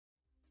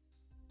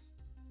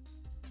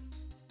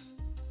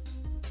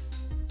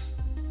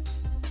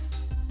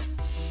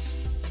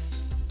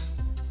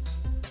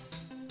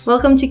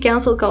Welcome to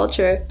Cancel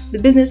Culture, the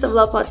Business of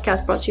Law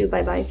podcast brought to you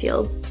by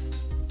Byfield.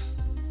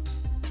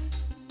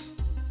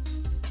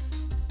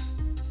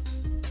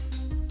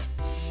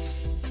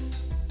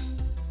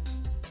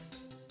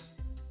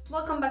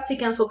 Welcome back to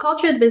Cancel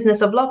Culture, the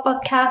Business of Law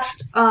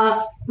podcast.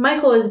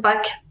 Michael is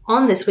back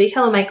on this week.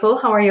 Hello, Michael.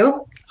 How are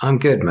you? I'm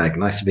good, Meg.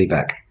 Nice to be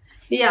back.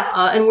 Yeah,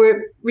 and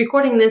we're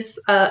recording this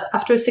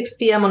after 6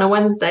 p.m. on a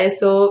Wednesday,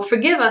 so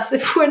forgive us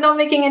if we're not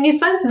making any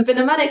sense. It's been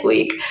a manic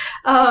week.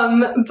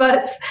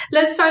 But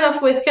let's start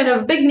off with kind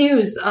of big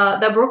news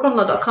that broke on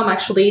law.com,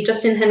 actually,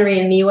 Justin Henry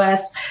in the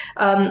US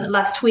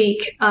last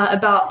week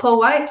about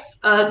Paul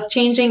Weiss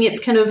changing its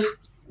kind of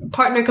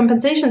partner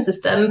compensation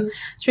system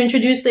to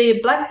introduce a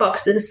black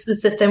box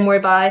system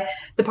whereby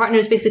the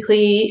partners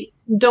basically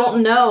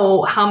don't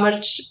know how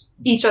much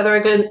each other are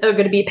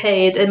going to be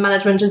paid, and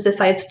management just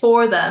decides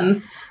for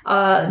them.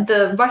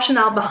 The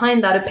rationale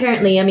behind that,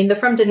 apparently, I mean, the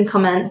firm didn't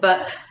comment,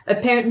 but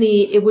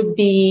apparently it would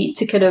be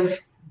to kind of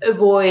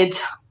avoid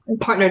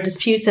partner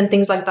disputes and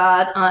things like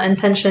that, and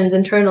tensions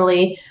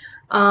internally.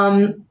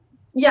 Yeah,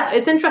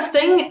 it's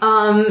interesting.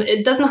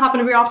 It doesn't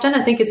happen very often.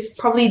 I think it's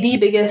probably the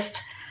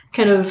biggest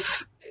kind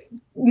of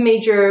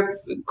major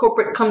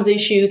corporate comms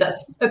issue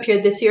that's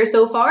appeared this year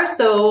so far.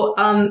 So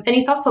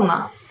any thoughts on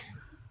that?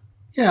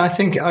 Yeah, I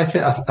think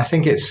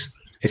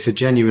it's a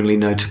genuinely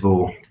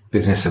notable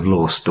business of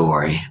law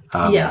story.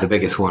 The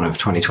biggest one of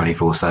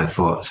 2024 so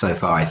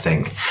far, I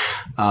think.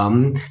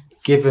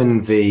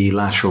 Given the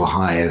lateral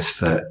hires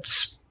that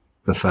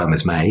the firm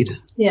has made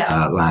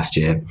last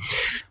year,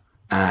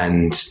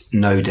 and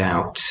no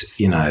doubt,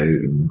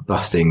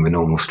 busting the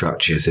normal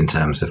structures in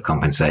terms of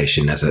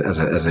compensation as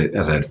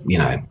a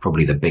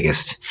probably the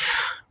biggest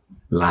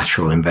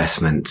lateral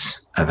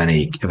investment of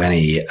any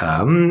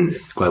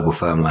global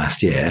firm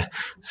last year.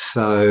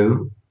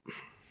 So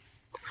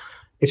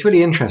it's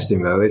really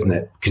interesting, though, isn't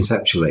it,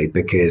 conceptually,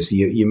 because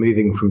you're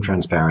moving from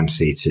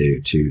transparency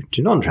to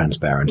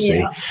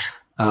non-transparency,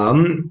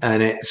 and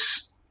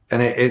it's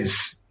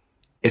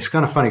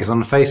kind of funny because on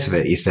the face of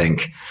it, you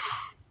think,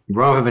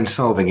 rather than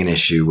solving an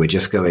issue, we're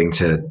just going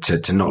to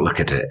not look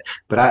at it,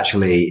 but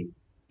actually,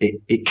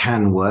 it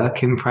can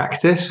work in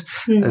practice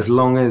as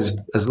long as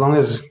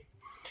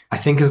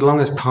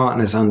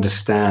partners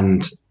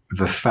understand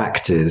the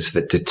factors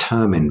that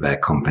determine their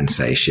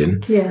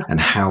compensation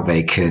and how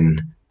they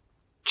can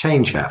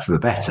change that for the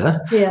better,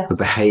 the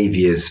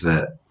behaviors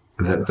that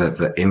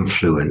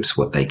influence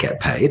what they get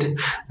paid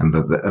and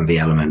the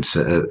elements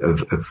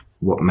of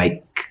what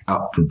make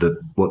up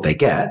what they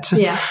get,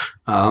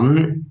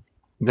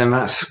 then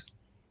that's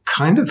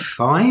kind of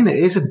fine. It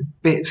is a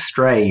bit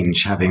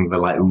strange having the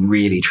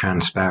really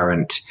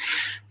transparent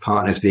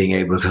partners being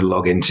able to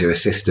log into a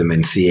system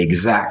and see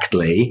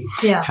exactly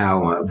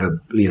how the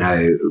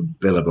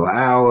billable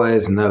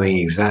hours, knowing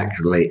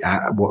exactly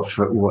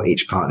what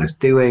each partner's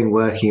doing,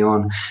 working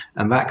on,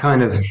 and that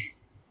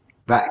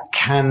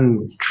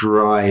can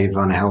drive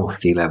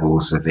unhealthy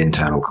levels of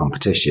internal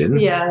competition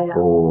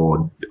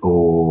or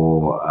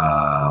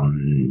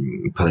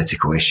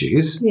political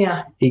issues.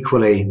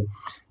 Equally,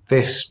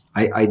 this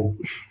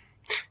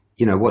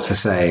what's the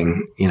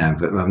saying?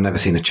 I've never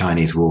seen a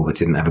Chinese wall that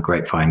didn't have a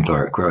grapevine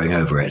growing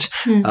over it.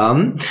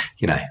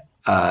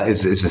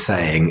 Is the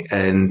saying,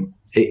 and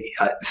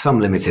some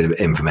limited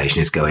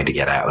information is going to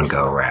get out and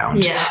go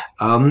around.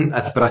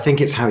 But I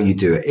think it's how you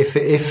do it.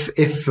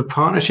 If the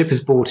partnership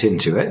is bought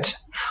into it,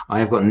 I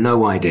have got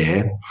no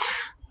idea.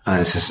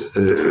 And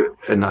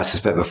I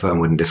suspect the firm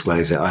wouldn't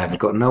disclose it. I have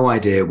got no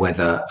idea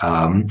whether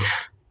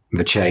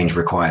the change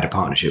required a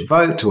partnership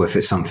vote, or if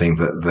it's something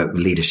that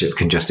leadership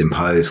can just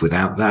impose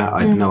without that.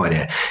 I have no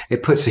idea.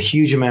 It puts a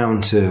huge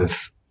amount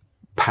of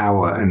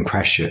power in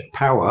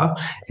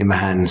the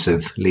hands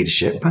of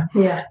leadership.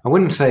 I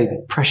wouldn't say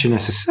pressure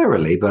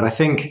necessarily, but I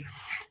think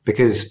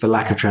because the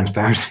lack of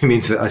transparency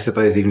means that I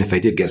suppose even if they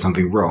did get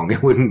something wrong,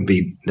 it wouldn't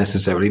be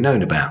necessarily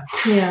known about.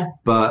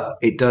 But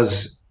it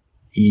does.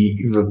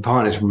 The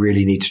partners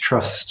really need to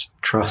trust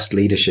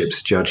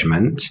leadership's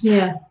judgment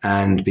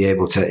and be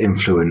able to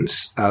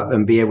influence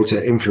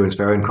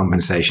their own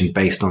compensation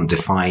based on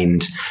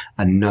defined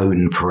and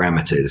known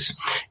parameters.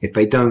 If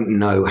they don't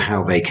know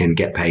how they can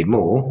get paid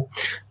more,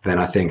 then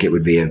I think it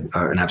would be an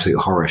absolute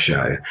horror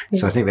show.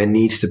 So I think there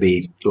needs to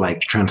be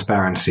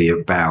transparency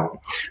about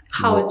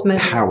how it's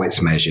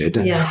measured.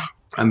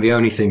 And the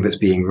only thing that's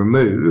being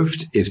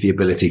removed is the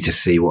ability to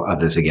see what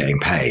others are getting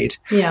paid.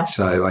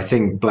 So I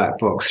think black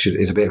box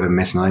is a bit of a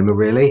misnomer,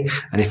 really.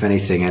 And if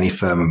anything, any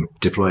firm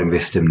deploying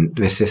this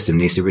system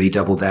needs to really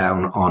double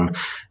down on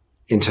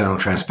internal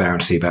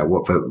transparency about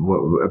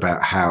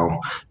about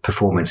how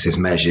performance is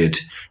measured.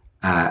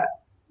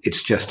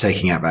 It's just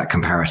taking out that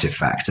comparative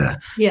factor.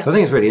 So I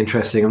think it's really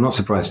interesting. I'm not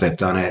surprised they've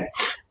done it.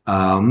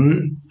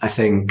 I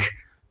think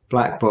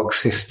black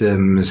box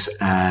systems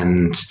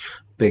and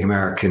big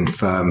American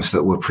firms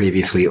that were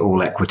previously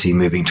all equity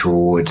moving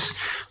towards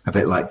a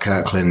bit like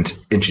Kirkland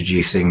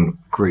introducing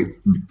group,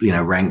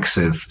 ranks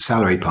of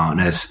salary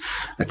partners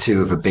are two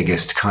of the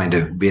biggest kind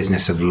of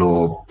business of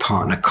law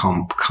partner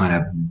comp kind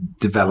of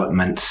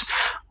developments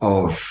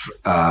of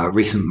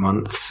recent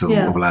months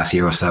or last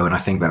year or so. And I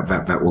think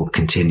that will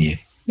continue.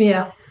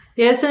 Yeah.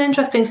 Yeah. It's an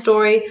interesting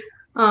story.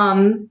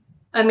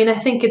 I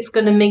think it's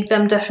going to make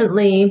them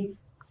definitely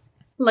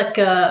like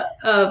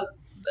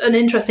an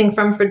interesting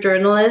firm for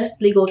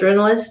legal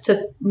journalists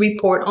to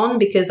report on,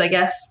 because I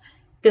guess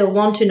they'll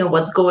want to know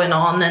what's going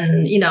on.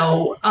 And,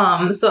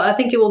 so I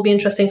think it will be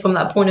interesting from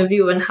that point of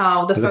view and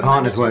how the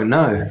partners won't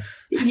know.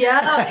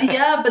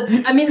 Yeah. But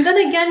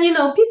then again,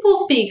 people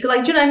speak,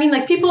 like, do you know what I mean?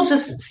 Like people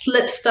just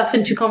slip stuff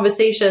into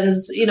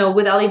conversations,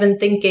 without even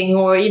thinking,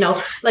 or,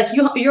 like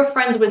you're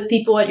friends with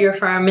people at your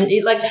firm and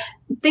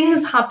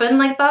things happen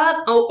like that.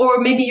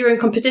 Or maybe you're in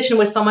competition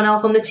with someone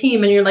else on the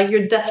team and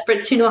you're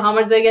desperate to know how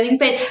much they're getting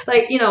paid.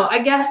 I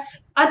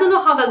guess I don't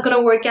know how that's going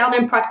to work out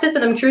in practice,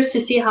 and I'm curious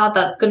to see how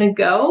that's going to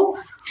go.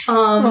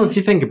 Well, if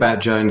you think about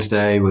Jones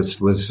Day was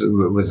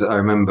I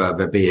remember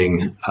there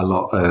being a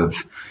lot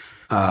of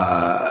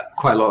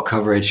quite a lot of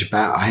coverage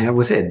about,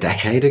 was it a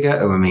decade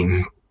ago? I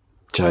mean,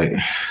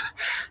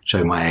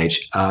 show my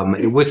age.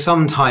 It was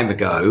some time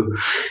ago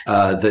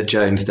that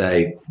Jones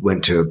Day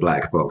went to a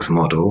black box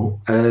model,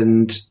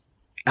 and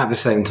at the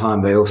same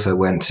time they also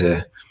went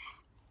to,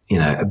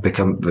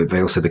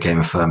 they also became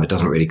a firm that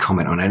doesn't really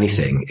comment on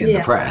anything in the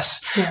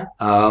press. Yeah.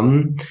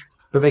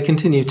 But they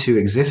continue to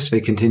exist.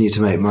 They continue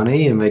to make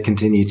money, and they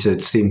continue to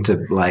seem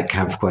to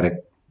have quite a,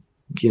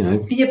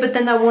 Yeah, but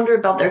then I wonder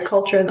about their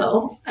culture,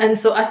 though. And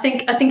so I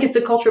think it's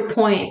a culture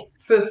point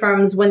for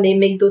firms when they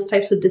make those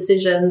types of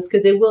decisions,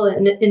 because it will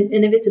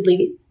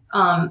inevitably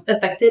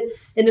affect it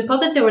in a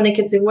positive or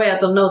negative way. I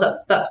don't know.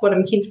 That's what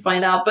I'm keen to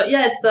find out. But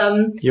yeah,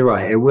 it's You're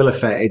right. It will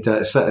affect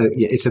it.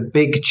 It's a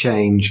big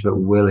change that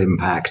will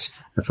impact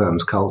a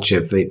firm's culture.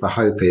 The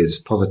hope is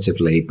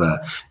positively, but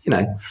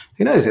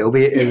who knows? It'll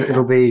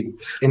be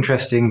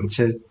interesting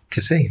to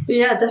see.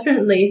 Yeah,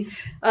 definitely.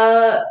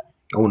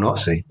 Or not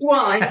see.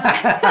 Why?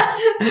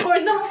 Or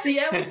not see.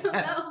 I don't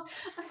know.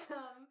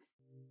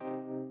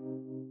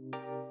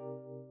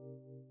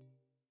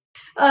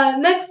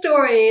 Next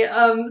story.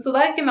 So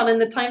that came out in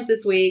the Times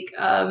this week.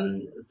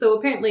 So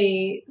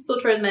apparently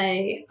Slaughter and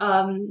May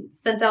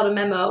sent out a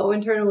memo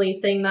internally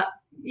saying that,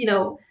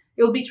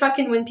 it will be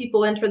tracking when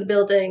people enter the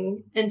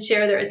building and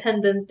share their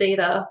attendance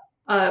data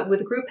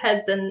with group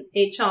heads and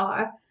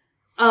HR,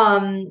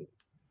 and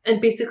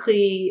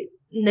basically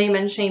name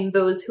and shame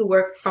those who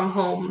work from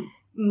home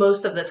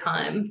most of the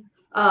time.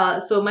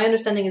 So my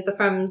understanding is the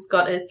firm's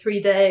got a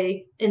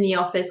 3-day in the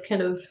office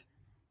kind of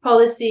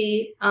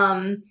policy.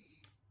 To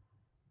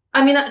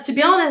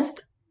be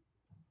honest,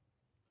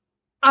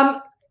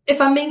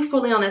 if I'm being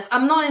fully honest,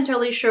 I'm not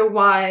entirely sure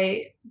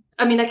why.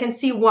 I can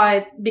see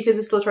why, because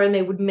it's Slaughter and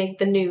May would make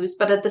the news,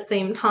 but at the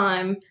same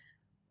time,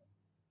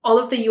 all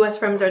of the US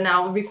firms are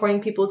now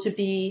requiring people to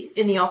be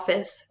in the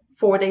office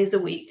 4 days a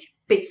week,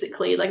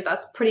 basically.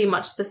 That's pretty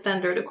much the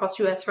standard across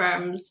US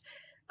firms.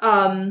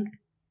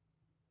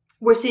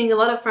 We're seeing a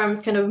lot of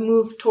firms kind of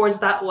move towards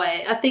that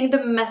way. I think the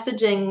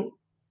messaging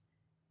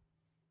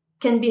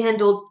can be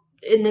handled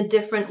in a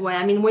different way.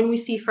 When we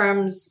see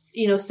firms,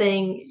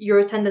 saying your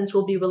attendance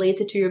will be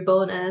related to your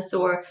bonus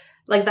or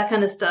that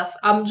kind of stuff,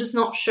 I'm just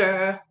not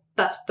sure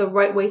that's the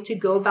right way to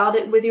go about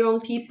it with your own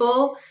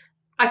people.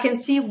 I can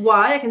see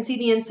why. I can see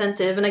the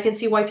incentive, and I can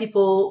see why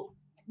people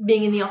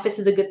being in the office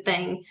is a good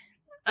thing.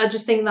 I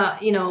just think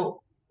that,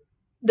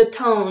 the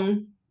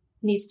tone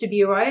needs to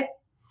be right.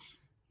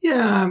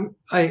 Yeah,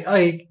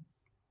 I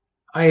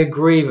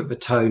agree that the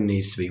tone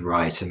needs to be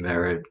right, and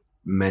there are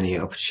many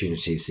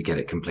opportunities to get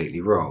it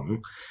completely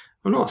wrong.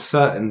 I'm not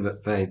certain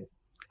that they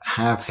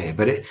have here,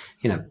 but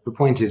the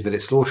point is that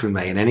it's Slaughter and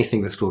May, and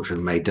anything that Slaughter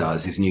and May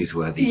does is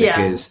newsworthy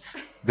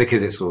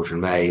because it's Slaughter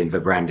and May, and the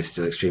brand is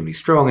still extremely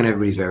strong, and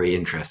everybody's very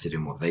interested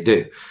in what they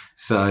do.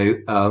 So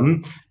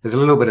there's a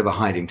little bit of a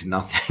hiding to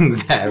nothing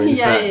there in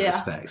certain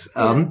respects.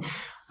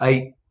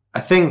 I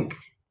think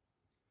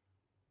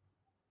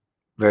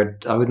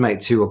I would make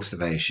two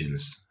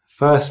observations.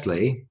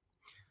 Firstly,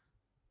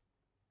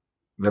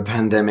 the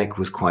pandemic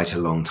was quite a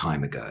long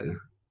time ago.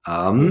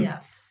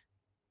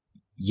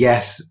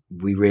 Yes,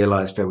 we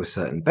realized there were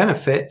certain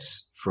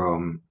benefits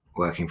from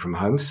working from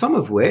home, some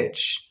of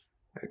which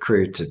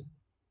accrued to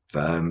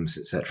firms,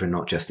 etc.,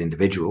 not just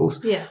individuals.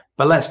 Yeah.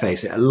 But let's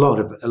face it, a lot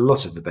of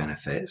the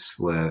benefits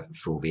were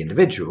for the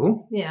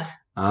individual. Yeah.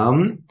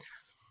 And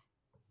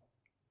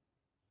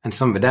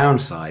some of the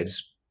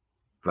downsides,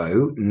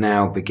 though,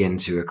 now begin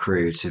to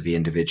accrue to the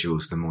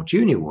individuals, the more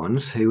junior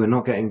ones, who are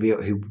not getting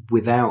who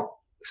without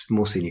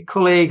more senior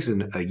colleagues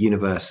and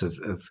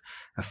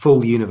a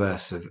full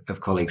universe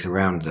of colleagues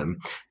around them,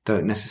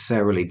 don't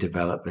necessarily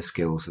develop the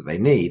skills that they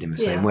need in the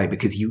same way,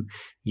 because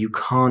you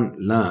can't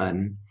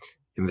learn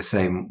in the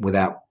same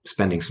without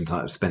spending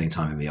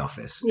time in the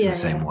office in the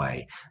same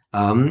way.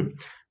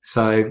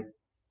 So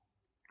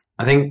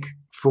I think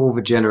for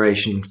the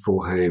generation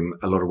for whom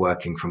a lot of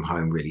working from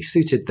home really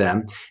suited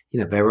them,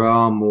 there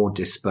are more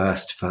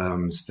dispersed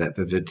firms,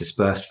 the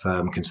dispersed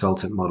firm,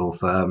 consultant model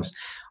firms.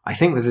 I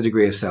think there's a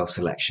degree of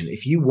self-selection.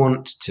 If you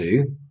want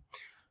to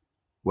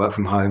work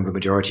from home the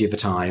majority of the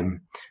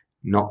time,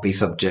 not be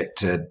subject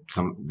to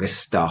this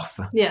stuff,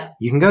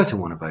 you can go to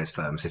one of those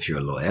firms if you're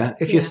a lawyer.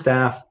 If you're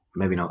staff,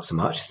 maybe not so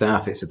much.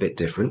 Staff, it's a bit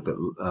different, but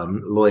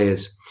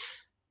lawyers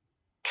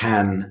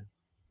can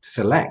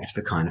select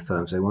the kind of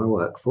firms they want to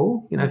work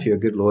for. If you're a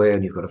good lawyer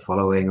and you've got a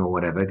following or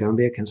whatever, go and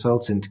be a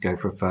consultant, go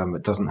for a firm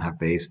that doesn't have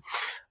these,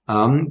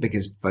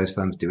 because those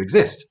firms do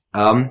exist.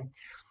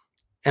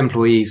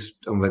 Employees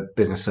on the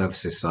business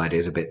services side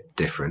is a bit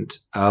different.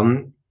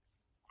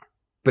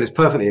 But it's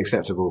perfectly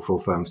acceptable for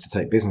firms to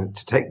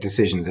take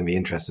decisions in the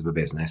interest of the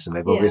business, and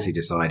they've obviously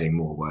deciding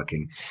more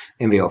working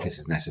in the office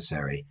is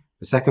necessary.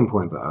 The second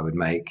point that I would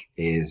make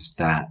is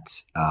that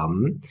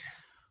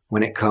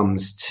when it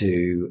comes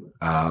to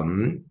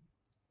I've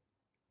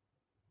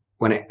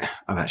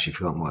actually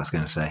forgotten what I was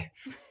going to say.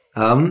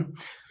 I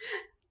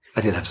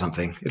did have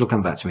something. It'll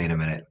come back to me in a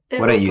minute.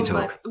 Why don't you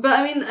talk? But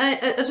I mean,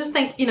 I just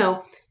think,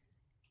 the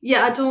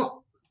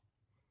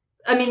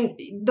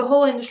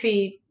whole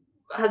industry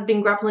has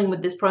been grappling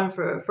with this problem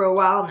for a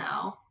while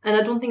now. And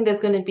I don't think there's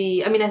going to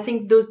be, I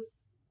think those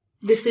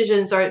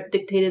decisions are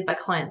dictated by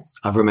clients.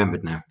 I've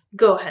remembered now.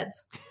 Go ahead.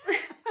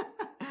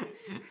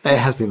 It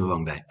has been a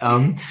long day.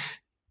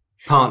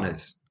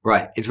 Partners.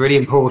 Right. It's really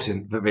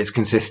important that it's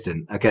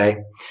consistent.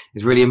 Okay.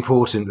 It's really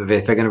important that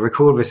if they're going to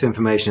record this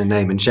information in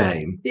name and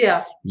shame,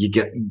 if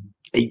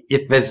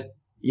there's,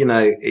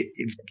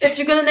 if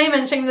you're going to name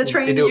and shame the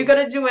train, you're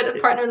going to do it at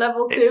partner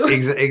level too.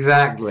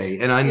 Exactly.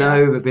 And I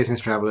know that business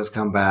travelers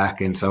come back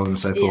and so on and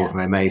so forth, and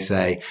they may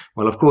say,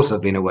 well, of course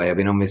I've been away. I've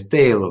been on this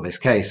deal or this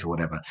case or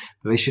whatever,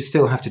 but they should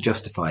still have to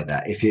justify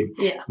that. If you,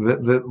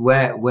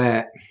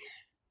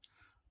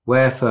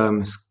 where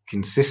firms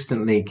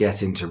consistently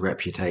get into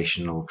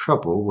reputational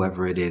trouble,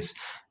 whether it is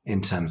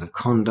in terms of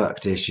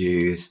conduct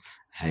issues,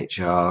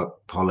 HR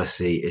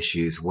policy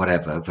issues,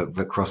 whatever,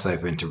 that cross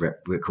over into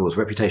cause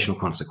reputational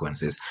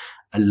consequences,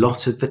 a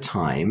lot of the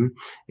time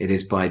it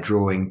is by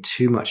drawing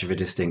too much of a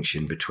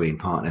distinction between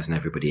partners and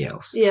everybody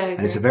else.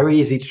 And it's a very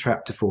easy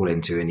trap to fall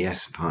into. And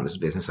yes, partners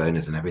are business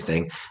owners and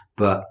everything,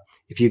 but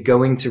if you're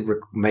going to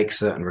make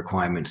certain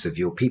requirements of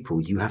your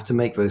people, you have to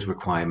make those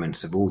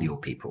requirements of all your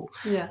people,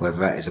 whether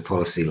that is a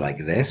policy like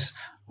this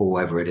or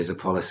whether it is a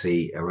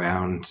policy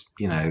around,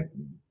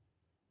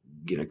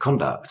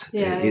 conduct.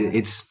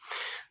 It's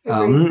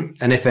and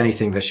if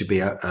anything, there should be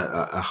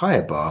a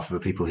higher bar for the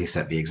people who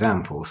set the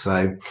example.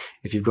 So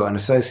if you've got an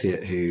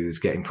associate who's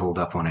getting pulled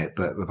up on it,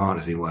 but the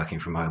partner's been working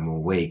from home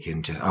all week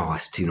and just,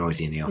 it's too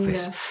noisy in the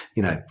office,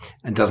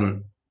 and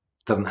doesn't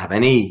have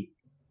any,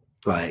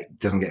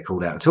 doesn't get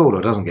called out at all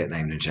or doesn't get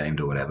named and shamed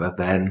or whatever,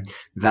 then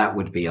that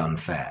would be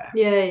unfair.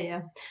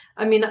 To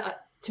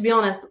be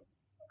honest,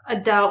 I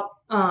doubt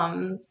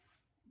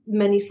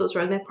many slow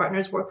my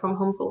partners work from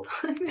home full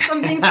time, if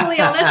I'm being fully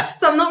honest.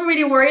 So I'm not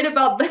really worried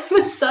about them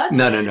as such.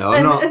 No.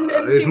 I'm not.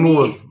 It's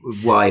more of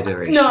a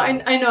wider issue. No,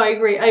 I know. I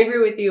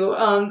agree with you.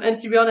 And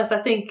to be honest,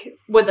 I think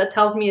what that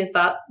tells me is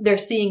that they're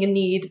seeing a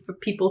need for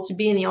people to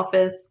be in the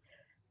office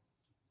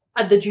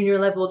at the junior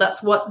level.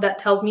 That's what that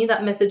tells me,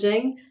 that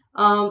messaging.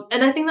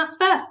 And I think that's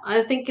fair.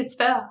 I think it's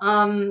fair.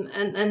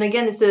 And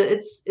again, it's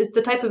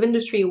the type of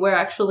industry where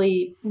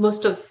actually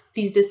most of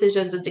these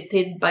decisions are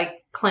dictated by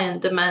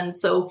client demand.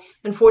 So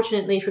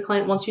unfortunately, if your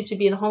client wants you to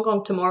be in Hong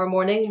Kong tomorrow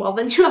morning, well,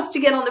 then you have to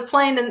get on the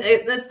plane. And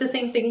that's the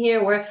same thing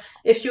here, where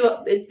if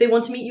they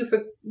want to meet you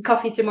for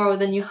coffee tomorrow,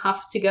 then you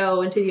have to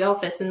go into the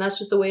office, and that's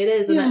just the way it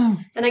is.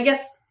 And I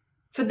guess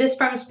for this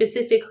firm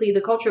specifically, the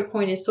culture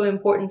point is so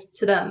important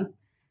to them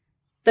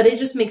that it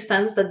just makes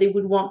sense that they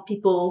would want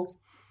people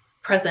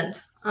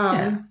present.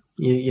 You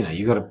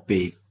got to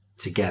be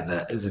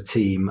together as a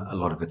team a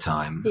lot of the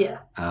time.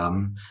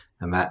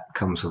 And that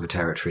comes with the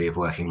territory of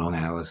working long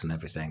hours and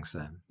everything.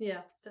 So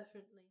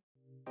definitely.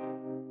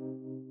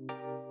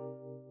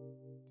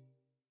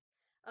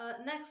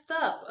 Next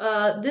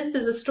up, this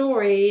is a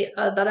story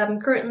that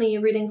I'm currently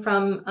reading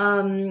from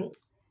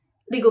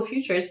Legal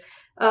Futures.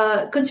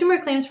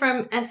 Consumer claims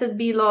firm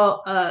SSB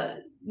Law,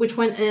 which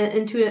went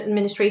into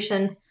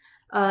administration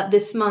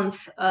this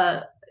month,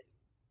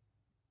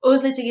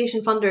 owes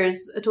litigation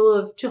funders a total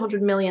of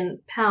 £200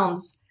 million,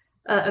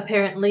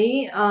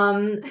 apparently.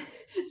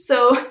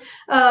 So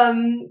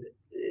the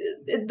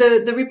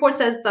report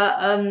says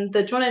that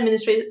the joint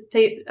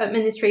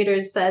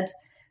administrators said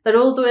that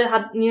although it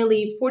had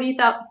nearly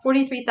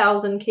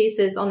 43,000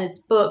 cases on its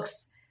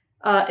books,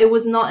 it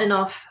was not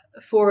enough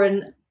for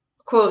an,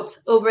 quote,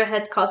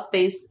 overhead cost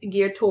base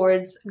geared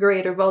towards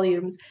greater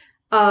volumes.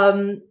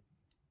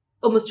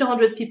 Almost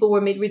 200 people were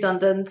made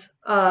redundant.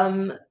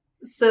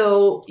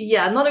 So,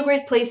 not a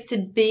great place to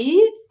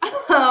be.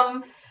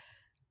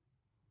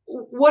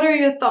 What are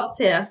your thoughts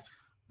here?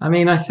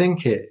 I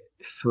think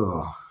it's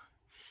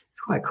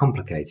quite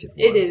complicated.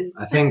 It is.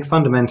 I think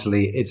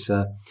fundamentally it's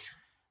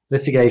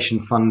litigation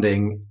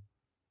funding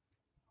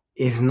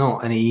is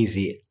not an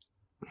easy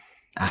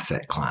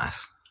asset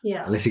class.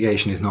 Yeah.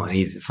 Litigation is not an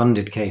easy,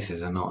 funded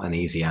cases are not an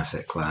easy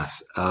asset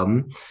class.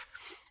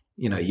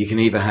 You can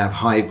either have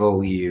high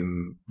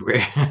volume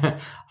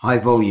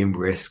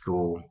risk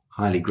or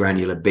highly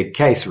granular big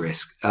case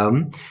risk.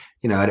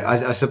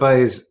 I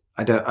suppose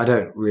I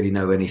don't really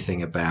know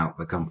anything about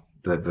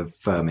the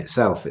firm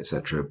itself,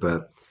 etc.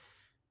 But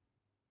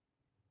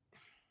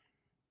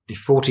if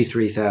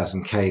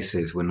 43,000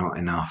 cases were not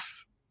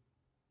enough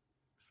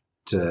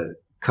to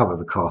cover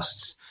the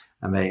costs,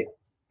 and they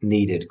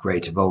needed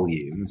greater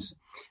volumes,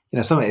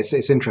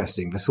 it's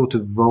interesting. The sort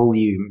of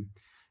volume,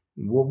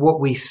 what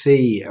we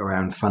see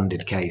around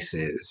funded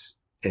cases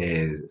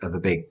are the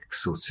big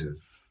sort of,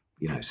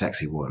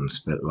 sexy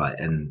ones, but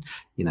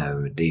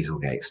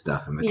Dieselgate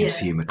stuff and the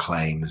consumer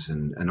claims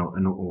and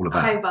all of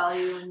that. High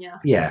value and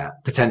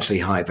potentially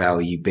high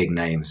value, big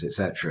names,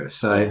 etc.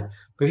 So,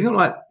 but if you're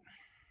like,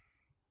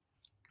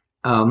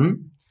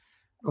 on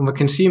the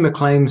consumer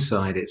claims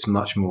side, it's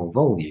much more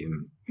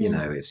volume.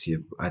 It's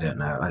I don't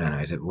know.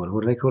 Is it what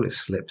do they call it?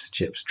 Slips,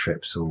 chips,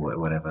 trips, or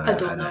whatever. I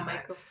don't know,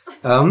 Michael.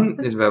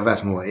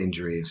 That's more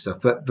injury and stuff.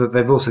 But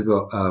they've also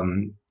got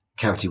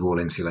cavity wall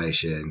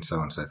insulation and so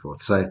on and so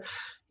forth. So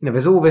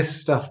there's all this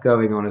stuff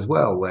going on as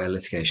well, where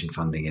litigation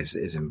funding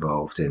is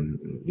involved in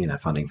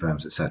funding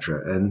firms,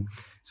 etc. And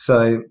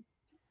so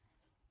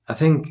I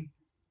think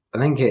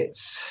it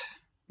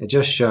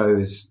just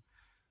shows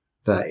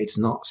that it's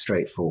not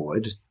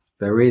straightforward.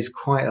 There is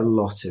quite a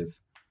lot of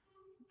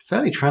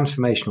fairly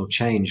transformational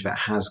change that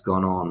has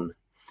gone on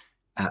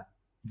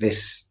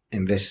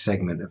in this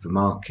segment of the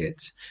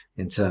market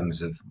in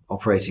terms of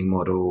operating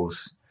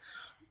models,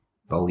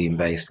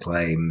 volume-based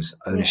claims,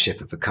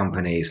 ownership of the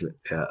companies,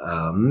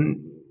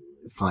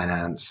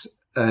 finance,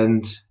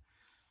 and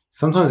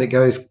sometimes it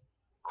goes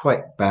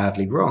quite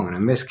badly wrong. And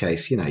in this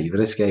case, the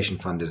litigation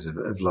funders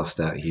have lost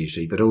out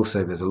hugely, but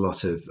also there's a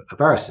lot of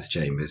barristers'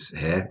 chambers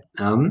here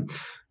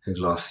who've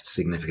lost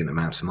significant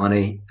amounts of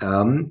money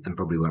and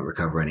probably won't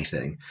recover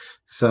anything.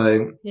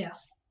 So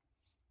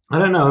I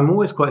don't know. I'm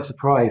always quite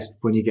surprised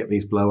when you get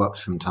these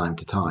blow-ups from time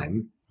to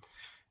time.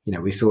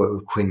 We saw it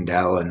with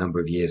Quindell a number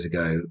of years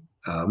ago.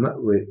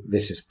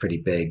 This is pretty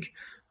big.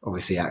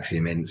 Obviously,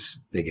 Axiom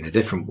Int's big in a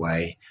different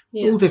way.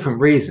 All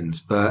different reasons,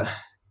 but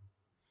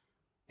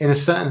in a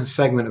certain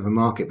segment of the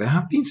market, there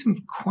have been some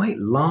quite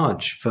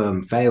large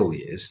firm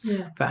failures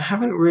that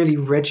haven't really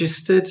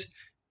registered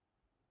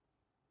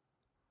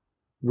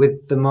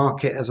with the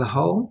market as a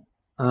whole.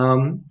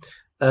 And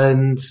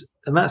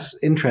that's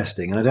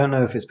interesting. And I don't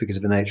know if it's because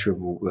of the nature of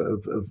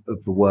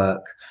the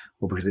work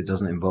or because it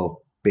doesn't involve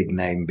big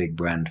name, big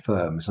brand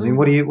firms. I mean,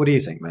 what do you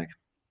think, Meg?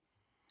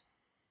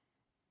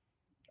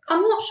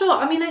 I'm not sure.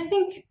 I mean, I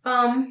think,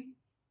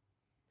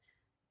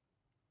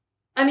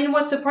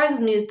 what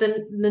surprises me is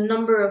the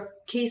number of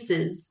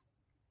cases.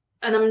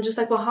 And I'm just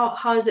like, well,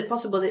 how is it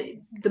possible that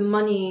the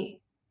money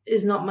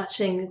is not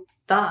matching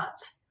that?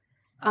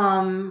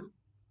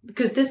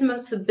 Because this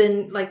must have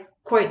been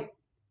quite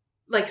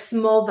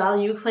small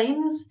value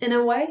claims in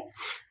a way.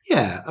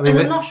 Yeah. And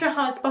I'm not sure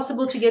how it's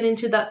possible to get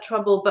into that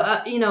trouble, but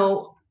I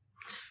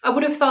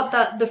would have thought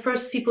that the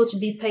first people to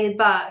be paid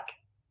back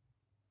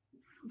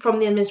from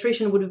the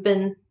administration would have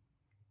been,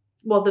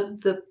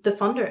 the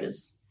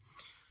funders.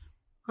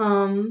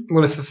 Well,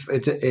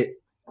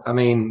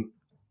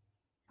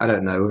 I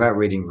don't know. Without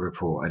reading the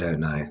report, I don't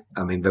know.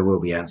 I mean, there will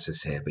be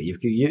answers here, but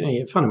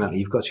fundamentally,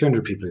 you've got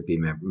 200 people who've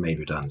been made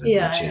redundant,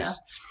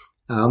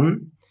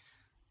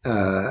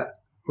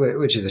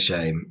 which is a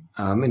shame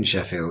in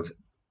Sheffield,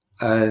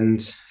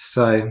 and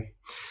so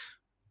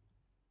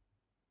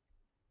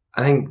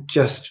I think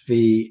just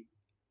the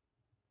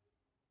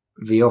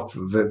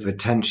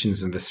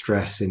tensions and the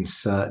stress in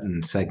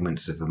certain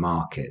segments of the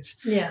market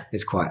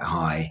is quite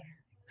high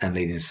and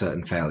leading to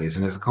certain failures.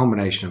 And there's a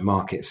combination of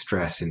market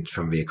stress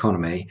from the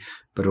economy,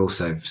 but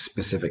also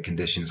specific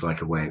conditions like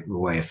the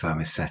way a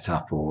firm is set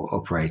up or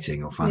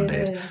operating or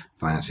funded,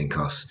 financing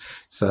costs.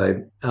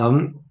 So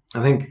I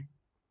think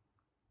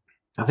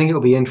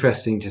it'll be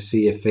interesting to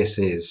see if this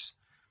is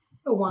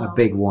a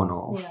big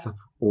one-off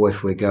or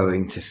if we're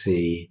going to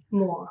see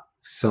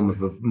some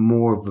of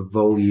more of the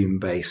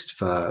volume-based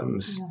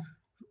firms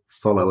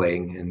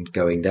following and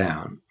going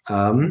down.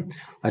 I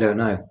don't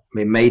know.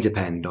 It may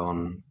depend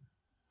on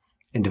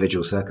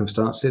individual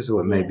circumstances,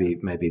 or maybe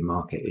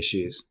market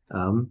issues.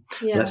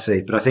 Let's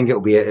see. But I think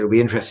it'll be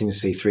interesting to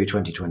see through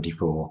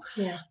 2024.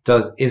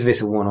 Is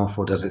this a one-off,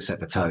 or does it set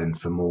the tone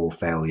for more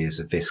failures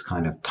of this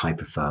kind of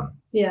type of firm?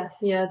 Yeah,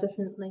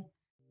 definitely.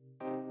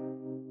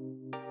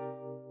 Talking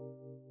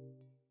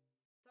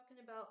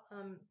about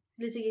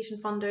litigation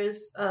funders,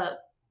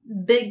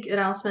 big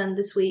announcement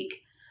this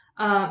week.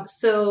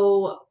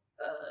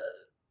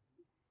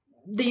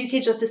 The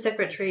UK Justice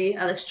Secretary,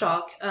 Alex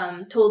Chalk,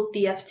 told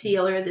the FT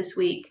earlier this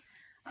week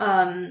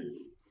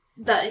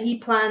that he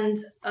planned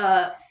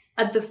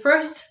at the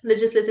first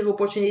legislative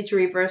opportunity to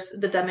reverse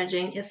the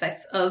damaging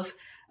effects of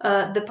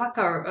the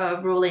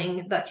PACCAR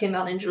ruling that came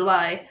out in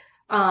July.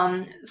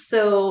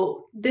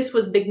 So this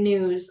was big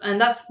news,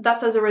 and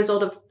that's as a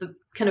result of the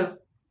kind of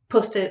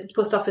post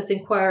office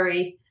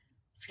inquiry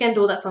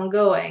scandal that's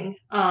ongoing.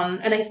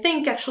 And I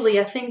think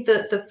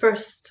that the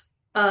first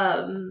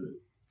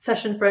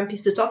session for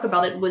MPs to talk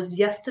about it was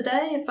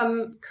yesterday, if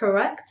I'm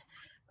correct.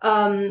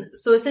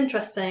 So it's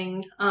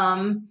interesting.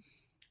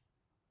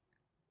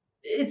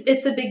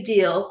 It's a big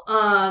deal.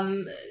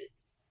 A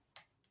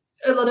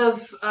lot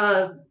of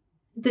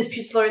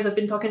disputes lawyers have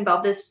been talking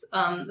about this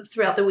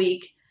throughout the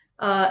week,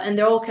 and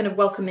they're all kind of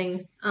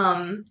welcoming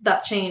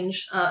that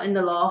change in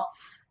the law.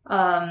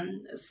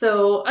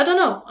 So I don't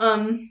know.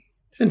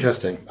 It's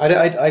interesting.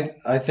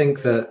 I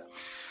think that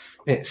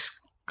it's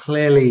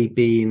clearly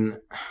been,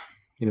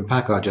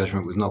 PACCAR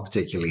judgment was not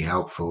particularly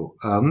helpful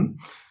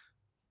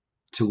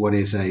to what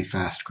is a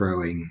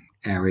fast-growing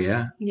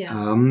area.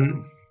 Yeah.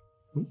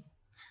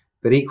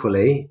 But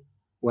equally,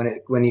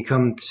 when you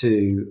come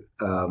to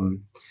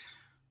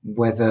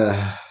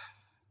whether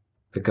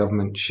the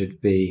government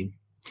should be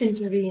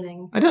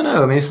intervening, I don't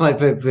know. I mean, it's like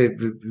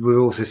we've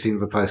also seen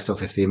the Post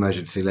Office, the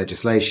emergency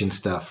legislation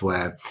stuff,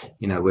 where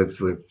with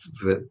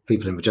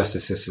people in the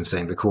justice system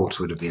saying the courts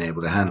would have been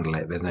able to handle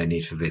it. There's no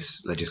need for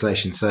this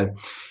legislation. So,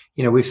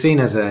 we've seen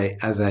as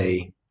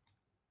a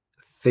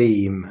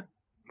theme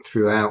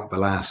throughout the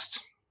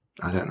last,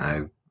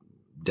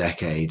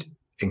 decade,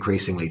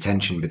 increasingly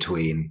tension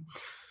between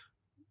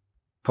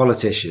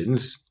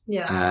politicians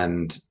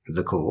and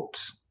the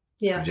courts,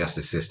 the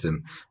justice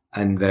system.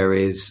 And there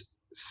is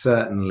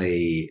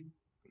very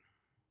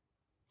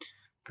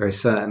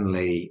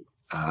certainly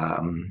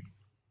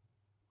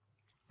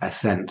a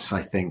sense,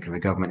 I think, the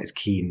government is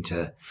keen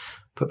to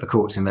put the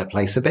courts in their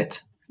place a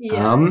bit.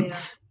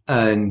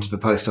 And the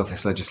Post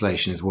Office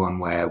legislation is one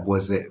where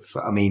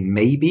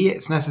maybe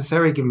it's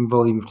necessary given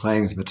volume of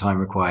claims and the time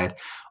required.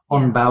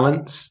 On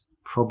balance,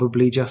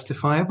 probably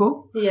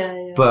justifiable.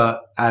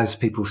 But as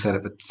people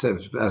said,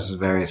 as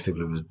various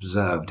people have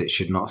observed, it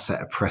should not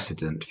set a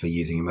precedent for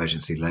using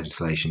emergency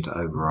legislation to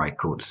override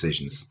court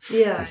decisions.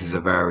 This is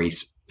a very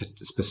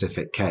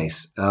specific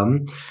case.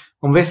 On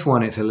this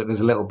one, there's a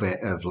little bit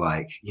of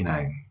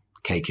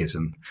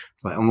cakeism.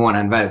 It's like on one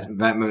hand,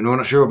 we're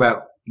not sure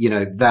about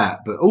that,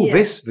 but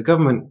the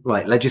government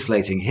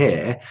legislating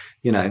here,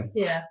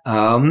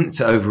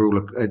 to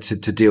overrule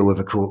to deal with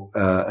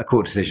a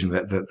court decision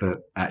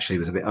that actually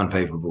was a bit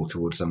unfavourable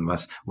towards some of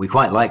us. We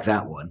quite like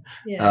that one.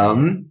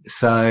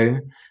 So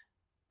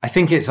I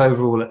think it's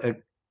overall a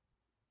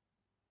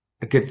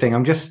good thing.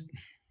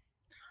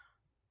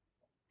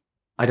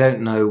 I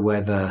don't know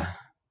whether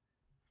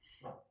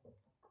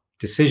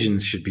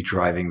decisions should be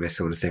driving this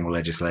sort of thing or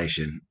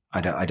legislation.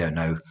 I don't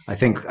know. I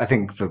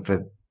think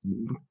for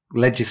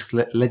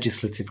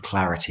legislative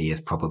clarity is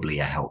probably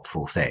a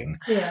helpful thing.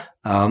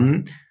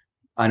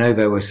 I know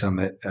there were some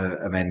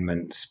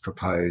amendments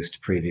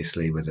proposed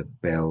previously with a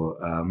bill.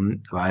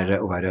 I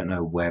don't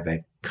know where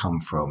they've come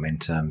from in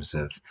terms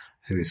of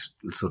who's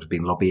sort of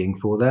been lobbying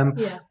for them.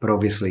 But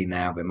obviously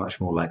now they're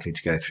much more likely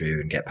to go through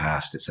and get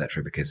passed,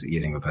 etc., because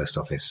using the Post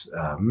Office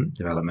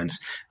developments.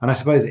 And I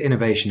suppose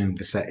innovation in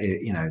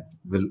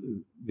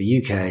the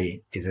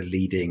UK is a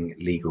leading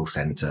legal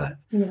centre.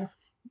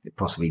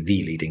 Possibly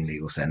the leading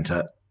legal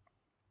centre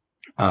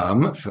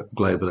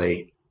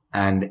globally,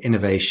 and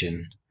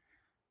innovation.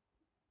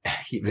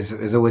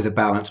 There's always a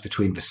balance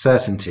between the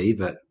certainty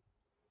that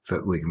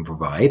we can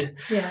provide,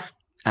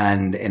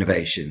 and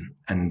innovation,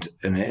 and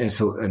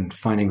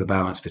finding the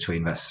balance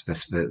between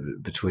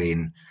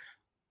between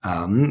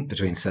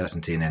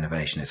certainty and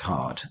innovation is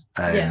hard,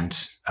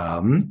 and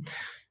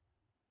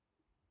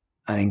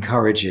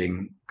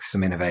encouraging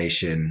some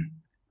innovation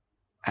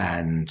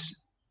and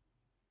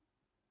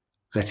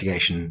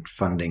litigation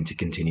funding to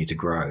continue to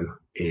grow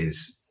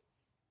is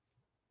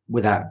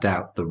without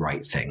doubt the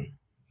right thing.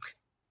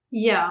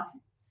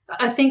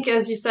 I think,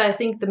 as you said,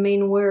 the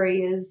main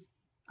worry is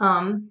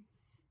I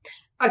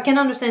can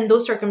understand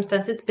those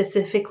circumstances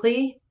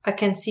specifically. I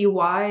can see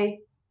why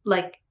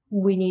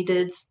we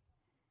needed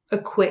a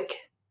quick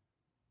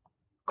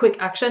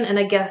action, and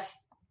I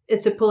guess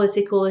it's a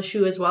political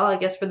issue as well, I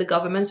guess, for the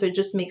government, so it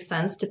just makes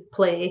sense to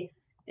play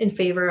in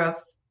favor of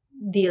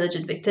the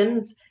alleged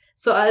victims.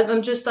 So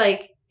I'm just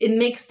it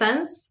makes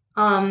sense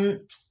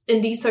in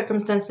these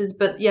circumstances.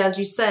 But as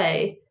you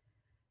say,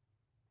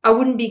 I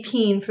wouldn't be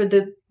keen for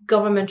the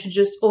government to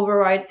just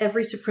override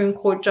every Supreme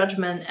Court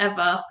judgment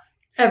ever,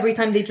 every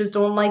time they just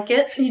don't like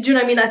it. You do know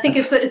what I mean? I think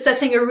it's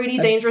setting a really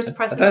dangerous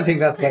precedent. I don't think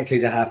that's likely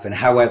to happen.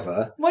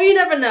 However... Well, you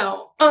never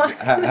know.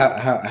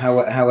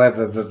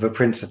 However, the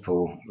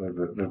principle,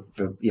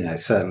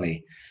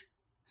 certainly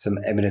some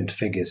eminent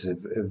figures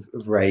have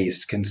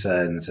raised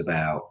concerns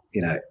about,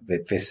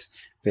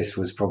 this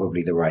was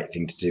probably the right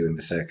thing to do in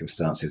the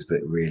circumstances,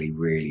 but really,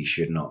 really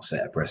should not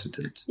set a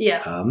precedent.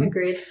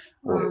 Agreed.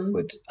 Or it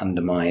would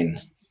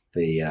undermine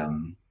the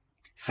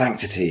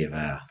sanctity of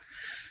our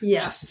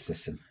justice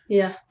system.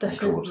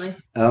 Definitely.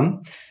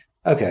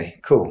 Okay,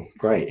 cool.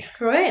 Great.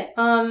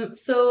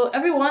 So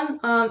everyone,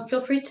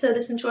 feel free to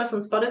listen to us on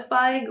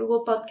Spotify,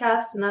 Google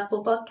Podcasts, and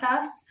Apple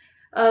Podcasts.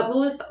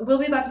 We'll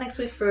be back next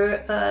week for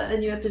a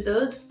new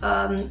episode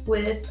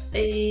with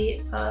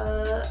a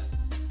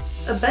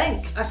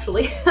bank,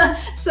 actually.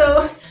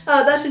 So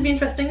that should be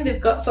interesting.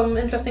 They've got some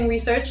interesting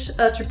research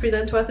to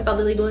present to us about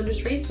the legal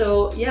industry.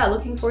 So yeah,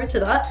 looking forward to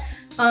that.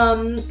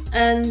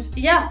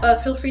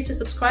 Feel free to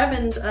subscribe,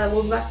 and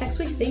we'll be back next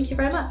week. Thank you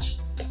very much.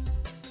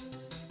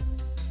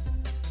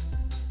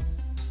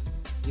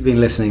 You've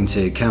been listening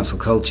to Counsel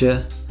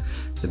Culture,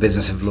 the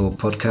Business of Law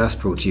podcast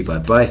brought to you by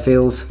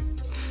Byfield.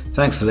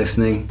 Thanks for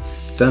listening.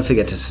 Don't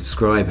forget to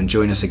subscribe and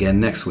join us again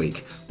next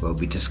week, where we'll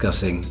be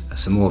discussing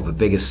some more of the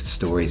biggest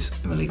stories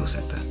in the legal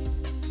sector.